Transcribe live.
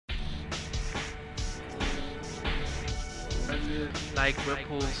Like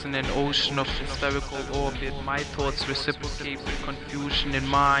ripples in an ocean of spherical orbit, my thoughts reciprocate with confusion in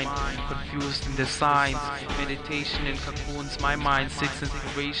mind, confused in the signs. Meditation in cocoons, my mind seeks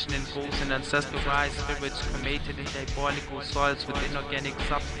inspiration in ghosts and ancestral spirits cremated in diabolical soils with inorganic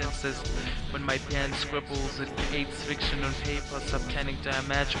substances. When my pen scribbles, it creates fiction on paper, subtending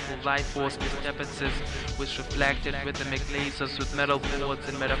diametrical life force disturbances, which reflected rhythmic lasers with metal boards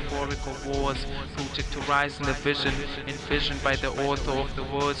and metaphorical wars, projectorized in the vision, envisioned by the author of the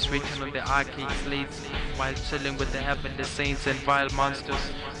words written on the archaic slates, while chilling with the heavenly saints and vile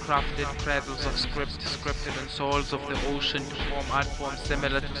monsters, crafted cradles of script, scripted on soils of the ocean to form art forms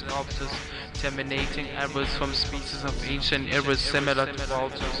similar to sculptures, terminating errors from species of ancient eras similar to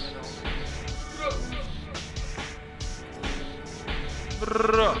vultures.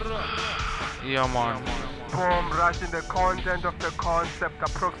 Yeah, man. Poem rushing the content of the concept,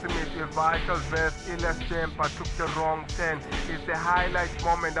 approximately vital verse, illustrated but took the wrong turn. It's the highlight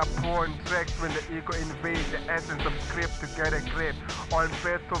moment upon tracks when the ego invades the essence of script to get a grip. On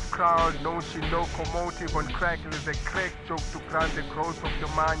best of crowd, notion, locomotive on crackle is a crack joke to grant the growth of the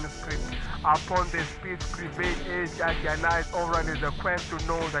manuscript. Upon the speech, prevail age, idealize orally the quest to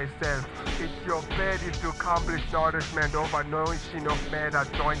know thyself. It's your bed is to accomplish nourishment over notion of matter,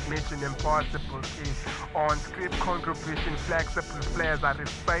 joint mission impossible case. On script contribution, flexible flares are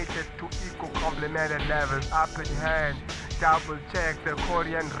recited to equal complementary levels up in hand. Double check the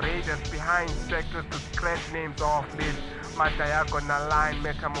Korean raiders behind sectors to scratch names off list. My diagonal line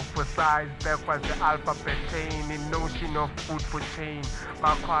metamorphosized backwards the alphabet chain in notion of food for chain.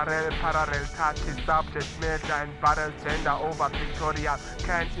 My quarrel parallel touches subject matter and battle gender over pictorial.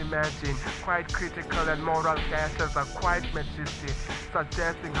 Can't imagine. Quite critical and moral gestures are quite majestic,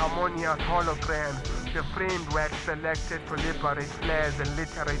 suggesting harmonious holograms. The framework selected to liberate flares and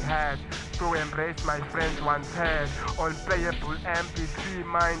literate heads. To embrace my friends once had. Unplayable MP3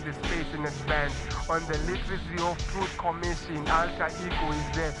 mind the space in advance. On the literacy of truth commission, alter ego is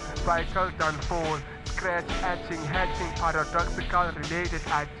the vital downfall. Scratch, etching, hatching, paradoxical related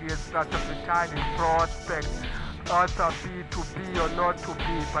ideas, stratified in prospect. Author be to be or not to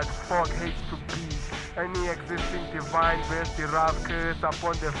be, but folk hates to be. Any existing divine verse derived curse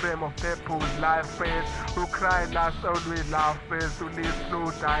upon the frame of people's life phase. Who cry last always laugh first, who live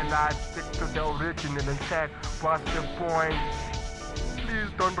slow die last. Stick to the original and check what's the point.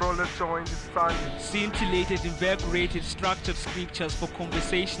 Please don't roll a joint, it's sunny. Scintillated, invigorated, structured scriptures for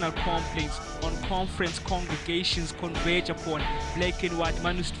conversational complaints on conference congregations converge upon black and white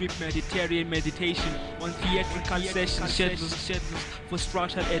manuscript Mediterranean meditation on theatrical sessions, schedules for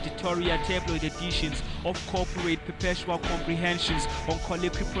structured editorial tabloid editions of corporate perpetual comprehensions on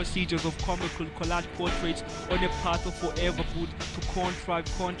colloquial procedures of comical collage portraits on a path of forever good to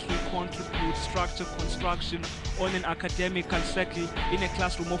contribute structure construction on an academical circle in a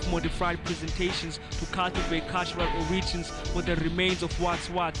classroom of modified presentations to cultivate cultural origins for the remains of what's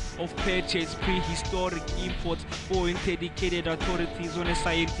what of purchase prehistoric imports or in dedicated authorities on a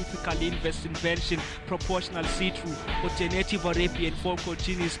scientifically invention proportional see-through or genetic Arabian folklore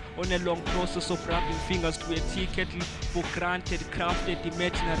genius on a long process of rubbing fingers to a tea kettle for granted crafted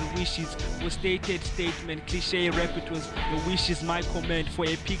imaginary wishes for stated statement cliche repertoires. Your wish is my command for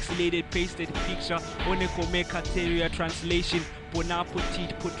a pixelated pasted picture on a gourmet carteria translation. Bon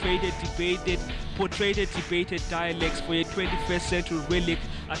appetit, portrayed debated dialects for a 21st century relic,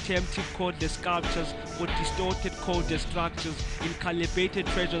 attempted codeless sculptures for distorted codeless structures, incalibrated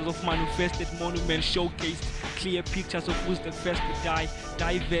treasures of manifested monuments showcased, clear pictures of who's the first to die,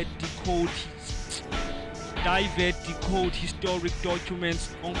 divert, decode historic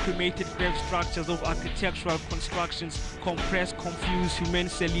documents on cremated grave structures of architectural constructions, compressed, confused human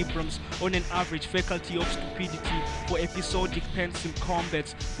cerebrums on an average faculty of stupidity for episodic pencil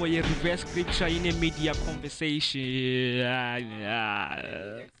combats for a reverse scripture in a media conversation.